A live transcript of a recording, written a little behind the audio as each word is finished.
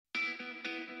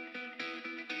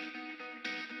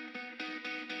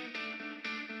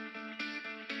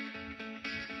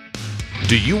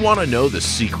Do you want to know the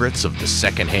secrets of the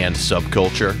secondhand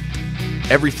subculture?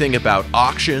 Everything about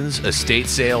auctions, estate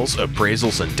sales,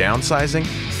 appraisals, and downsizing?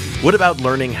 What about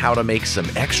learning how to make some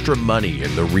extra money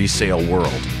in the resale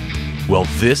world? Well,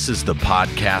 this is the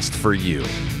podcast for you.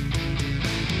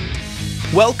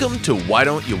 Welcome to Why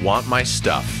Don't You Want My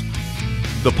Stuff?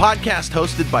 The podcast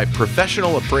hosted by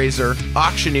professional appraiser,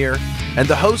 auctioneer, and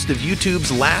the host of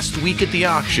YouTube's Last Week at the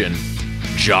Auction,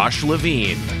 Josh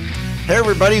Levine. Hey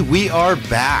everybody, we are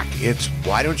back. It's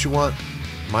Why Don't You Want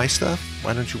My Stuff?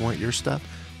 Why Don't You Want Your Stuff?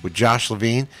 With Josh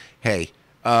Levine. Hey,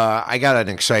 I got an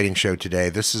exciting show today.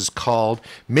 This is called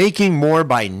Making More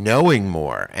by Knowing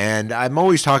More. And I'm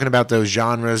always talking about those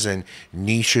genres and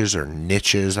niches or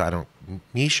niches.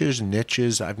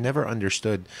 Niches. I've never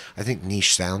understood. I think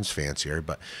niche sounds fancier,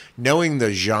 but knowing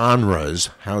the genres,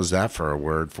 how's that for a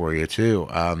word for you too?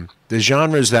 The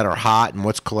genres that are hot and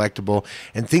what's collectible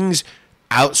and things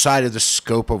outside of the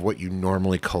scope of what you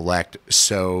normally collect,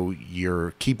 so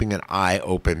you're keeping an eye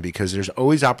open because there's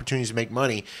always opportunities to make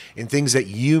money in things that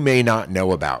you may not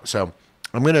know about. So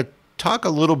I'm going to talk a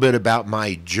little bit about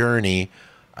my journey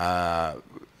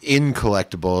in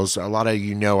collectibles. A lot of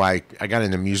you know I got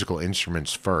into musical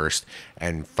instruments first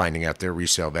and finding out their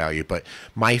resale value, but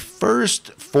my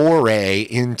first foray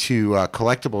into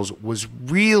collectibles was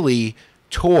really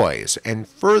toys, and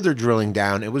further drilling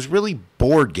down, it was really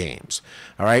board games.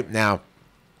 All right, now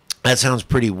that sounds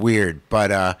pretty weird,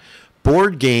 but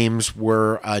board games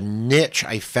were a niche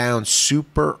I found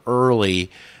super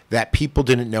early that people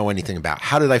didn't know anything about.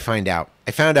 How did I find out?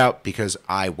 I found out because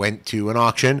I went to an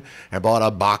auction and bought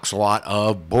a box lot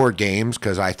of board games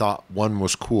because I thought one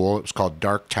was cool. It was called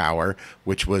Dark Tower,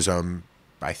 which was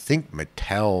I think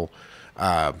Mattel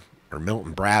or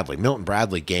Milton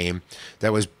Bradley game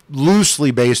that was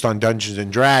loosely based on Dungeons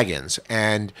and Dragons.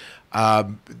 And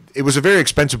it was a very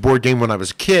expensive board game when I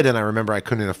was a kid, and I remember I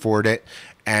couldn't afford it.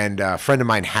 And a friend of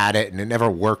mine had it, and it never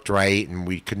worked right, and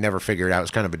we could never figure it out. It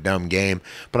was kind of a dumb game.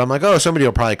 But I'm like, oh, somebody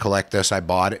will probably collect this. I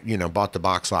bought it, bought the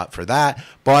box lot for that,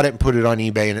 bought it and put it on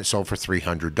eBay, and it sold for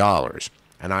 $300.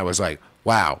 And I was like,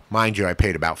 wow, mind you, I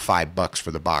paid about $5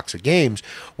 for the box of games.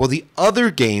 Well, the other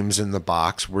games in the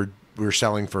box were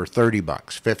selling for $30,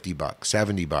 $50,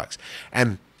 $70.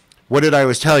 And what did I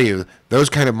always tell you? Those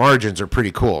kind of margins are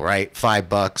pretty cool, right?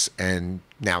 $5, and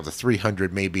now the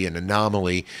 300 may be an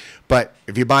anomaly. But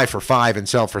if you buy for $5 and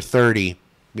sell for 30,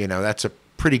 that's a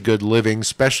pretty good living,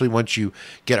 especially once you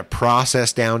get a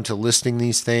process down to listing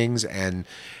these things and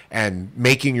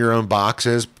making your own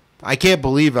boxes. I can't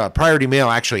believe Priority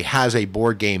Mail actually has a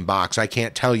board game box. I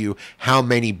can't tell you how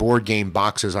many board game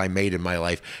boxes I made in my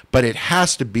life, but it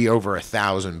has to be over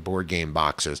 1,000 board game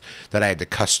boxes that I had to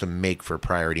custom make for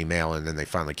Priority Mail, and then they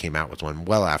finally came out with one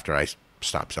well after I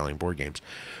stopped selling board games.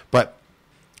 But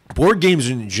board games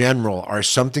in general are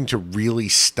something to really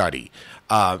study.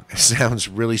 It sounds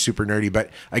really super nerdy, but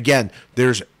again,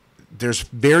 there's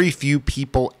very few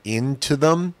people into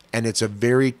them, and it's a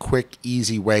very quick,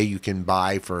 easy way you can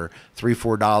buy for $3,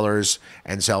 $4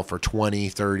 and sell for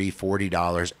 $20, $30,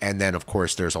 $40. And then, of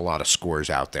course, there's a lot of scores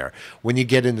out there. When you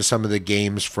get into some of the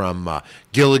games from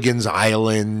Gilligan's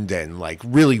Island and like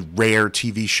really rare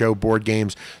TV show board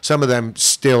games, some of them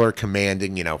still are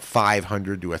commanding,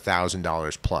 $500 to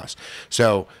 $1,000 plus.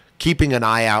 So keeping an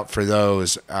eye out for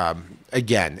those.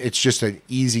 Again, it's just an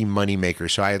easy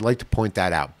moneymaker, so I'd like to point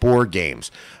that out. Board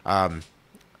games.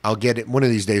 I'll get it. One of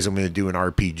these days I'm going to do an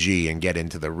RPG and get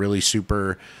into the really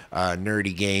super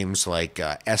nerdy games like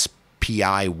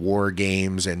SPI war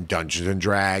games and Dungeons and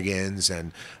Dragons,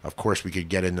 and of course we could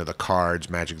get into the cards,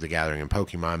 Magic the Gathering and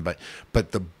Pokemon,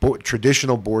 but the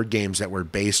traditional board games that were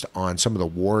based on some of the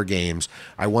war games,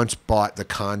 I once bought the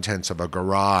contents of a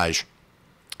garage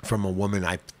from a woman.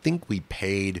 I think we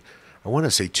paid, I want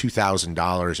to say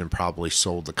 $2,000, and probably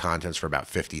sold the contents for about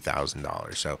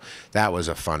 $50,000. So that was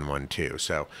a fun one too.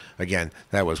 So again,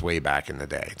 that was way back in the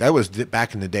day.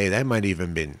 That might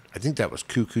even been, I think that was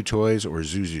Cuckoo Toys or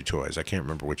Zuzu Toys. I can't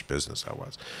remember which business that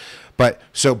was. But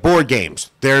so board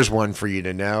games, there's one for you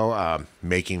to know.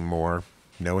 Making more,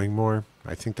 knowing more.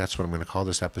 I think that's what I'm going to call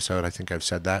this episode. I think I've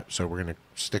said that, so we're going to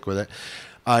stick with it.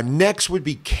 Next would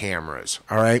be cameras.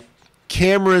 All right.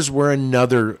 Cameras were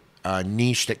another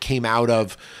niche that came out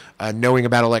of knowing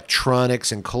about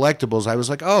electronics and collectibles. I was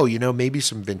like, oh, maybe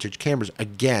some vintage cameras.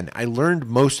 Again, I learned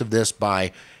most of this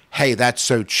by, hey, that's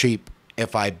so cheap.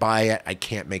 If I buy it, I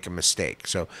can't make a mistake.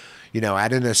 So,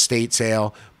 at an estate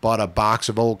sale, bought a box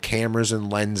of old cameras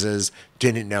and lenses,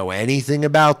 didn't know anything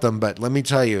about them, but let me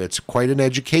tell you, it's quite an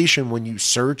education when you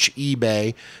search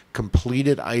eBay,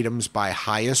 completed items by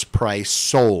highest price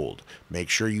sold. Make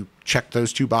sure you check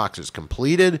those two boxes,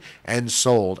 completed and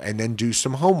sold, and then do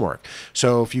some homework.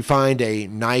 So if you find a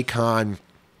Nikon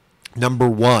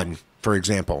 #1, for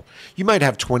example, you might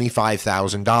have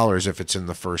 $25,000 if it's in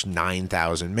the first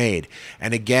 9,000 made.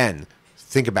 And again,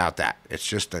 think about that. It's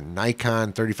just a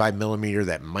Nikon 35 millimeter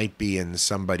that might be in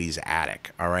somebody's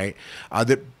attic. All right.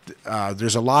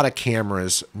 There's a lot of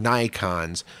cameras,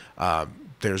 Nikons.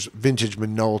 There's vintage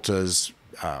Minoltas.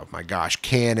 My gosh,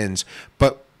 Canons.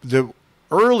 But the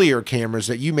earlier cameras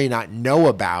that you may not know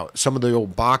about, some of the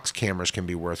old box cameras can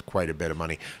be worth quite a bit of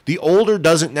money. The older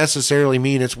doesn't necessarily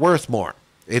mean it's worth more.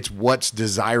 It's what's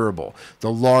desirable.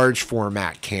 The large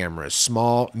format cameras,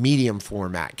 small, medium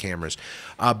format cameras.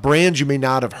 Brands you may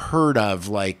not have heard of,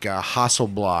 like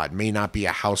Hasselblad, may not be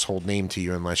a household name to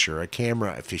you unless you're a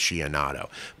camera aficionado.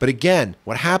 But again,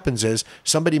 what happens is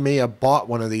somebody may have bought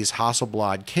one of these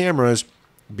Hasselblad cameras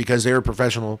because they're a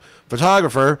professional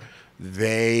photographer.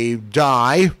 They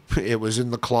die. It was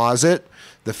in the closet.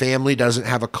 The family doesn't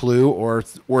have a clue or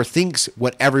thinks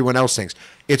what everyone else thinks.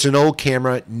 It's an old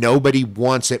camera. Nobody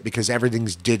wants it because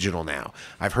everything's digital now.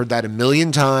 I've heard that a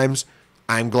million times.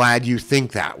 I'm glad you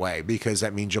think that way because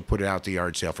that means you'll put it out the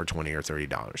yard sale for $20 or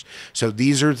 $30. So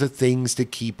these are the things to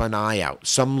keep an eye out.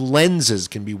 Some lenses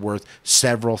can be worth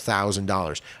several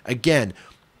 $1,000s. Again,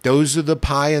 those are the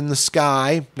pie in the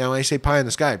sky. Now, when I say pie in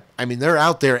the sky, I mean they're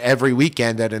out there every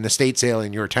weekend at an estate sale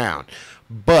in your town.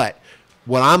 But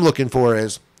what I'm looking for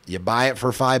is you buy it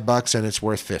for $5 and it's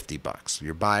worth $50.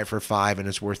 You buy it for $5 and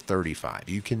it's worth $35.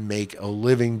 You can make a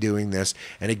living doing this.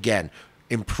 And again,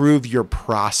 improve your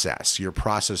process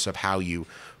of how you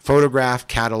photograph,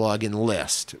 catalog, and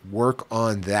list. Work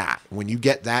on that. When you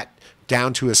get that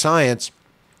down to a science,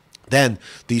 then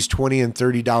these $20 and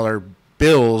 $30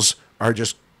 bills are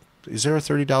just, is there a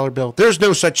 $30 bill? There's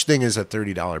no such thing as a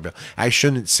 $30 bill. I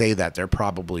shouldn't say that. There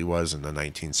probably was in the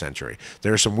 19th century.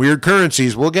 There are some weird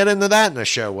currencies. We'll get into that in a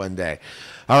show one day.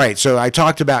 All right, so I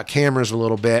talked about cameras a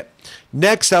little bit.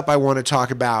 Next up, I want to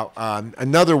talk about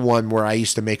another one where I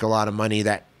used to make a lot of money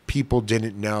that people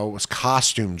didn't know was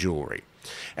costume jewelry.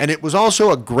 And it was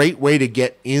also a great way to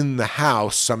get in the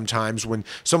house sometimes when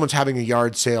someone's having a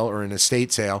yard sale or an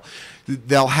estate sale.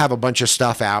 They'll have a bunch of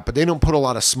stuff out, but they don't put a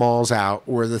lot of smalls out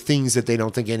or the things that they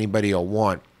don't think anybody will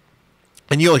want.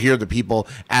 And you'll hear the people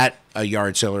at a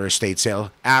yard sale or estate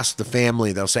sale ask the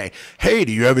family, they'll say, hey,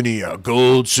 do you have any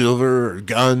gold, silver, or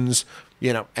guns?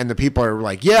 And the people are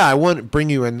like, yeah, I want to bring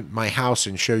you in my house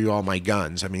and show you all my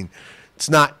guns. I mean, it's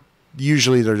not,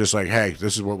 usually they're just like, hey,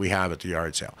 this is what we have at the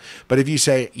yard sale. But if you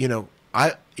say, do you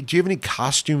have any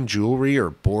costume jewelry or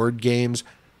board games?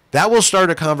 That will start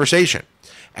a conversation.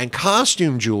 And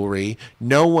costume jewelry,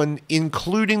 no one,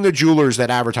 including the jewelers that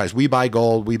advertise, we buy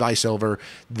gold, we buy silver,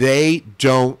 they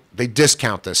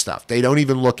discount this stuff. They don't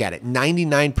even look at it.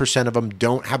 99% of them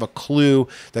don't have a clue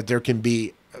that there can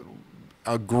be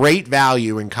a great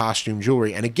value in costume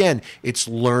jewelry. And again, it's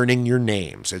learning your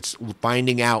names. It's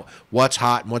finding out what's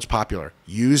hot and what's popular.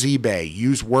 Use eBay,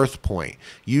 use WorthPoint,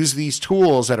 use these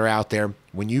tools that are out there.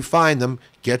 When you find them,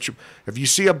 if you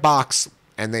see a box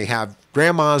and they have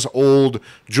grandma's old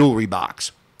jewelry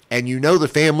box, and the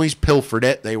family's pilfered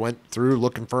it. They went through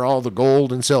looking for all the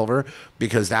gold and silver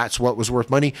because that's what was worth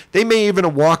money. They may even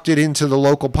have walked it into the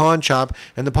local pawn shop,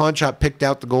 and the pawn shop picked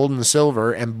out the gold and the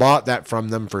silver and bought that from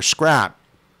them for scrap.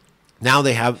 Now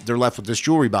they're left with this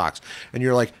jewelry box. And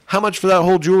you're like, how much for that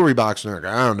whole jewelry box? And they're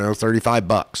like, I don't know,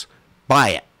 $35. Buy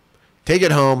it. Take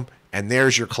it home, and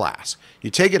there's your class. You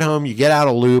take it home, you get out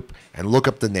a loop, and look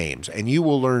up the names, and you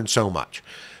will learn so much.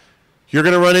 You're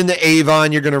going to run into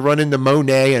Avon, you're going to run into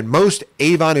Monet, and most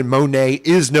Avon and Monet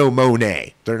is no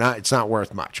Monet. It's not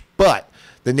worth much. But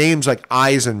the names like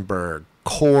Eisenberg,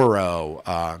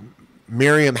 Coro,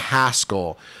 Miriam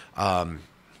Haskell,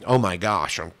 oh my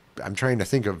gosh, I'm trying to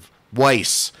think of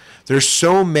Weiss. There's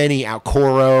so many out.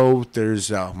 Coro,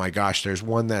 there's, oh my gosh, there's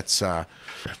one that's, oh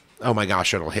my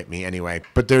gosh, it'll hit me anyway.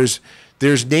 But there's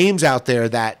names out there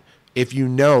that if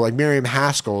like Miriam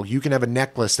Haskell, you can have a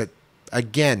necklace that,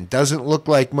 again, doesn't look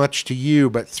like much to you,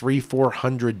 but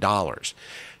 $300-400.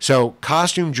 So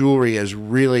costume jewelry is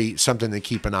really something to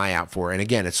keep an eye out for. And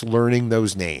again, it's learning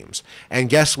those names. And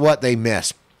guess what they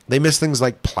miss? They miss things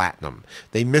like platinum.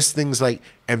 They miss things like,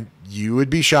 and you would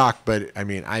be shocked, but I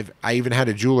mean, I even had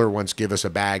a jeweler once give us a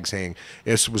bag saying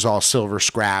this was all silver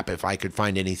scrap if I could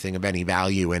find anything of any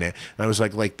value in it. And I was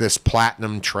like this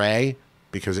platinum tray,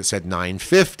 because it said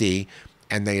 $950.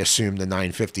 and they assumed the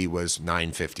 950 was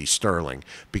 950 sterling,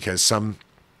 because some,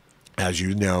 as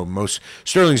you know, most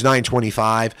sterling's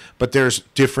 925, but there's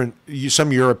different,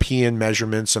 some European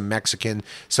measurements, some Mexican,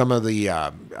 some of the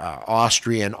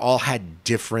Austrian, all had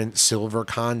different silver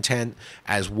content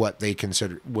as what they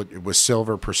considered what was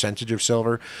silver, percentage of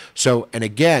silver. So, and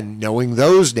again, knowing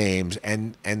those names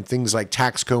and things like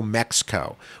Taxco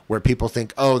Mexico, where people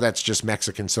think, oh, that's just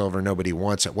Mexican silver, nobody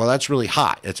wants it. Well, that's really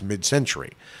hot. It's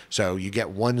mid-century. So you get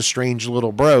one strange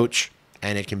little brooch,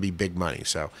 and it can be big money.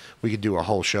 So we could do a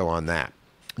whole show on that.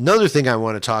 Another thing I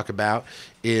want to talk about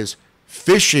is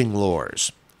fishing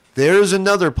lures. There's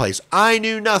another place. I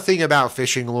knew nothing about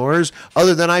fishing lures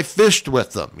other than I fished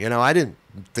with them. You know, I didn't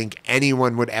think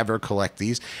anyone would ever collect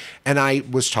these. And I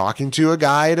was talking to a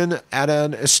guy at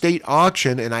an estate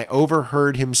auction, and I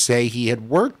overheard him say he had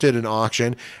worked at an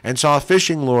auction and saw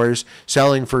fishing lures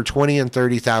selling for $20,000 and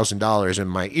 $30,000, and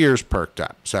my ears perked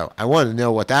up. So I wanted to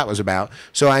know what that was about.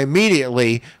 So I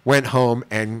immediately went home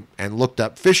and looked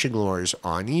up fishing lures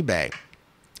on eBay.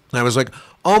 And I was like,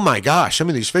 oh my gosh, some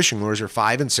of these fishing lures are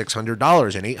 $500 and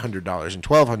 $600 and $800 and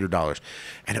 $1,200.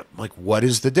 And I'm like, what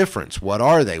is the difference? What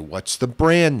are they? What's the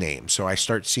brand name? So I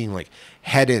start seeing like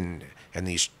Heddon and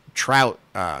these trout,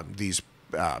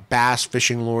 bass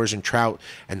fishing lures and trout,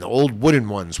 and the old wooden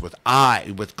ones with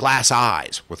glass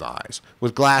eyes,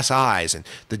 and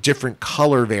the different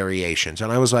color variations.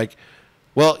 And I was like,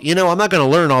 well, you know, I'm not going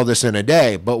to learn all this in a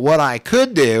day, but what I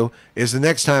could do is the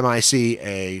next time I see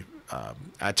a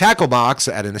tackle box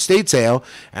at an estate sale,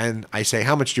 and I say,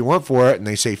 how much do you want for it? And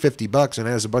they say $50, and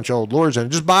it has a bunch of old lures in it,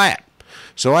 just buy it.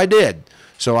 So I did.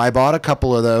 So I bought a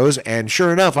couple of those, and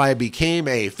sure enough, I became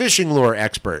a fishing lure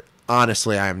expert.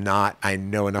 Honestly, I am not. I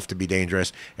know enough to be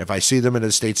dangerous. If I see them at an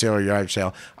estate sale or yard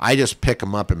sale, I just pick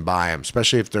them up and buy them,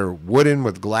 especially if they're wooden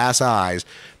with glass eyes,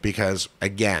 because,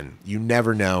 again, you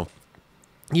never know.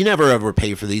 You never ever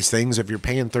pay for these things if you're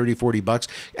paying $30, $40,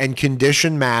 and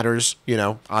condition matters. You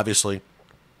know, obviously,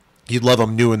 you'd love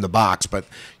them new in the box, but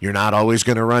you're not always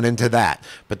going to run into that.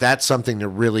 But that's something to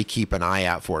really keep an eye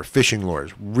out for. Fishing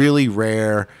lures, really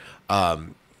rare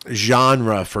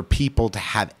genre for people to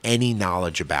have any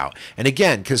knowledge about. And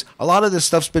again, because a lot of this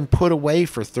stuff's been put away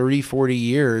for 30, 40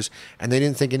 years, and they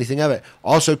didn't think anything of it.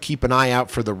 Also, keep an eye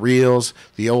out for the reels.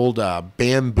 The old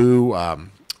bamboo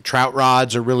trout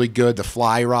rods are really good. The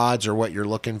fly rods are what you're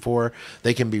looking for.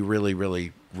 They can be really,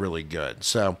 really, really good.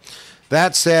 So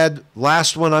that said,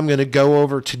 last one I'm going to go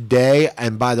over today,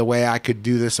 and by the way, I could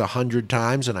do this 100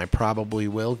 times, and I probably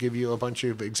will give you a bunch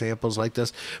of examples like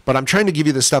this, but I'm trying to give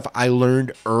you the stuff I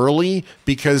learned early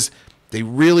because they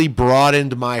really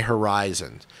broadened my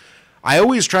horizons. I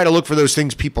always try to look for those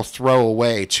things people throw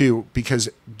away too, because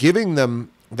giving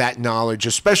them that knowledge,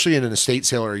 especially in an estate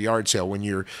sale or a yard sale, when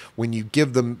you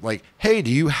give them like, hey,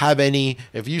 do you have any,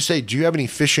 if you say, do you have any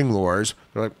fishing lures?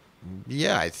 They're like,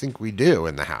 yeah, I think we do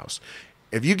in the house.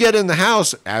 If you get in the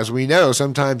house, as we know,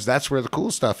 sometimes that's where the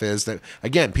cool stuff is that,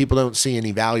 again, people don't see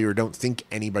any value or don't think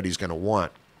anybody's going to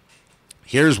want.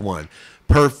 Here's one,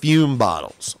 perfume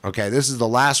bottles. Okay, this is the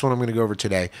last one I'm going to go over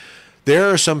today.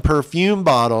 There are some perfume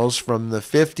bottles from the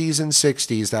 50s and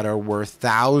 60s that are worth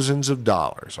thousands of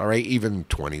dollars, all right, even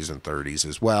 20s and 30s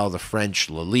as well, the French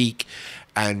Lalique.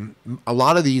 And a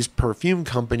lot of these perfume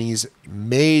companies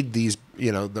made these,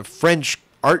 you know, the French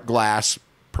art glass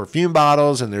perfume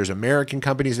bottles, and there's American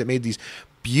companies that made these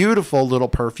beautiful little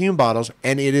perfume bottles,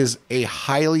 and it is a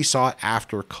highly sought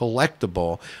after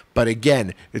collectible. But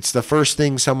again, it's the first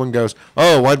thing someone goes,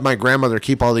 oh, why'd my grandmother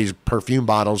keep all these perfume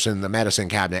bottles in the medicine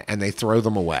cabinet? And they throw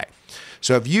them away.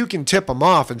 So if you can tip them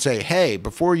off and say, hey,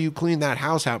 before you clean that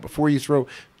house out,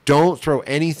 don't throw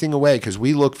anything away, because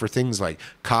we look for things like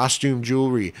costume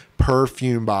jewelry,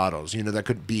 perfume bottles. You know, that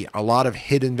could be a lot of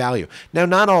hidden value. Now,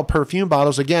 not all perfume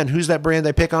bottles. Again, who's that brand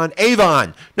I pick on?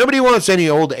 Avon. Nobody wants any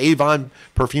old Avon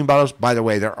perfume bottles. By the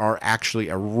way, there are actually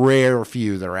a rare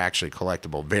few that are actually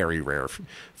collectible. Very rare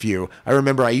few. I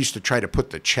remember I used to try to put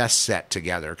the chess set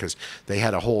together because they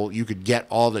had a whole, you could get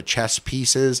all the chess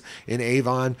pieces in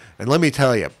Avon. And let me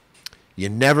tell you, you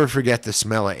never forget the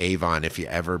smell of Avon if you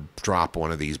ever drop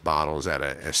one of these bottles at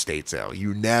an estate sale.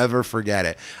 You never forget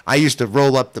it. I used to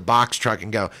roll up the box truck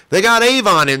and go, they got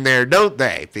Avon in there, don't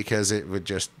they? Because it would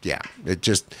just, yeah,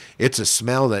 it's a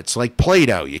smell that's like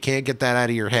Play-Doh. You can't get that out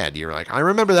of your head. You're like, I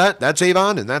remember that. That's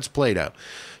Avon and that's Play-Doh.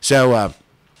 So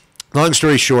long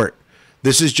story short,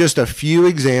 this is just a few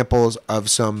examples of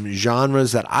some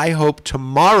genres that I hope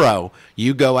tomorrow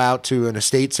you go out to an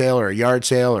estate sale or a yard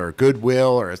sale or a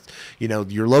Goodwill or, you know,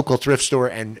 your local thrift store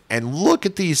and look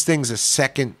at these things a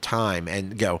second time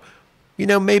and go,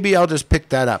 maybe I'll just pick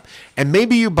that up. And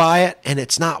maybe you buy it and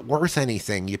it's not worth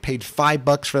anything. You paid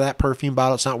 $5 for that perfume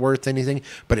bottle. It's not worth anything,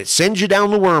 but it sends you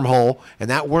down the wormhole, and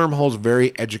that wormhole is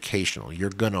very educational. You're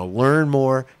going to learn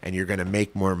more and you're going to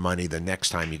make more money the next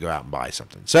time you go out and buy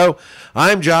something. So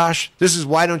I'm Josh. This is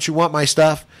Why Don't You Want My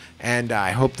Stuff? And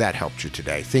I hope that helped you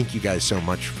today. Thank you guys so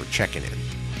much for checking in.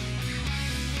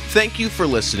 Thank you for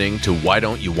listening to Why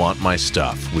Don't You Want My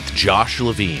Stuff with Josh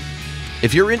Levine.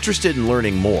 If you're interested in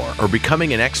learning more or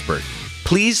becoming an expert,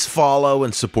 please follow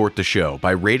and support the show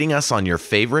by rating us on your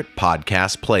favorite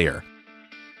podcast player.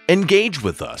 Engage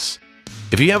with us.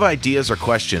 If you have ideas or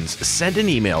questions, send an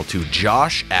email to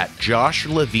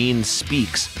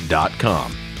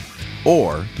josh@joshlevinespeaks.com.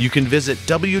 Or you can visit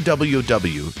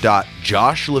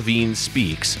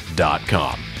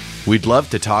www.joshlevinespeaks.com. We'd love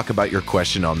to talk about your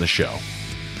question on the show.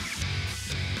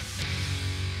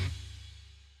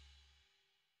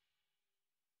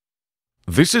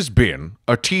 This has been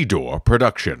a T-Door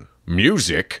production.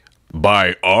 Music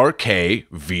by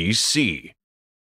RKVC.